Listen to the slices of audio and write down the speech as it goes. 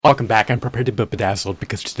Welcome back. I'm prepared to be bedazzled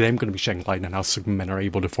because today I'm going to be shedding light on how Sigma men are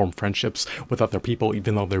able to form friendships with other people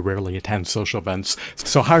even though they rarely attend social events.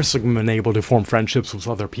 So how are Sigma men able to form friendships with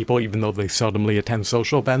other people even though they seldomly attend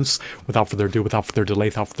social events? Without further ado, without further delay,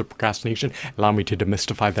 without further procrastination, allow me to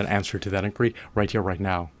demystify that answer to that inquiry right here, right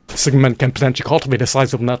now. Sigma men can potentially cultivate a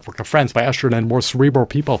sizable network of friends by ushering in more cerebral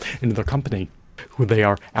people into their company, who they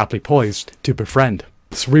are aptly poised to befriend.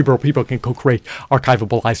 Cerebral people can co-create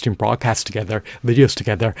archivable live stream broadcasts together, videos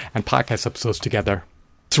together, and podcast episodes together.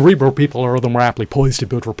 Cerebral people are the more aptly poised to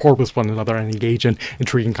build rapport with one another and engage in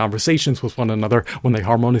intriguing conversations with one another when they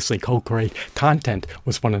harmoniously co-create content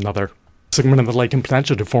with one another. Sigma men have the latent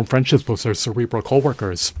potential to form friendships with their cerebral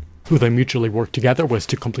co-workers, who they mutually work together with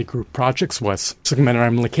to complete group projects with. Sigma men are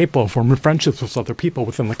eminently capable of forming friendships with other people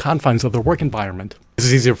within the confines of their work environment. It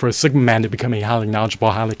is easier for a Sigma man to become a highly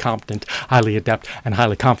knowledgeable, highly competent, highly adept, and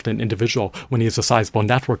highly confident individual when he has a sizable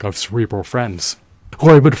network of cerebral friends, who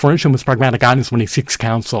are able to furnish him with pragmatic guidance when he seeks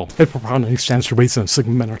counsel. It profoundly stands to reason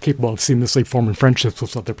Sigma men are capable of seamlessly forming friendships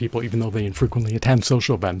with other people even though they infrequently attend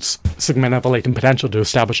social events. Sigma men have a latent potential to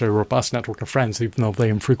establish a robust network of friends even though they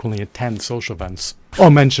infrequently attend social events. All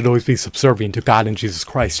men should always be subservient to God and Jesus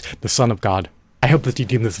Christ, the Son of God. I hope that you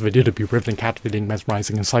deem this video to be riveting, captivating,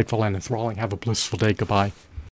 mesmerizing, insightful, and enthralling. Have a blissful day. Goodbye.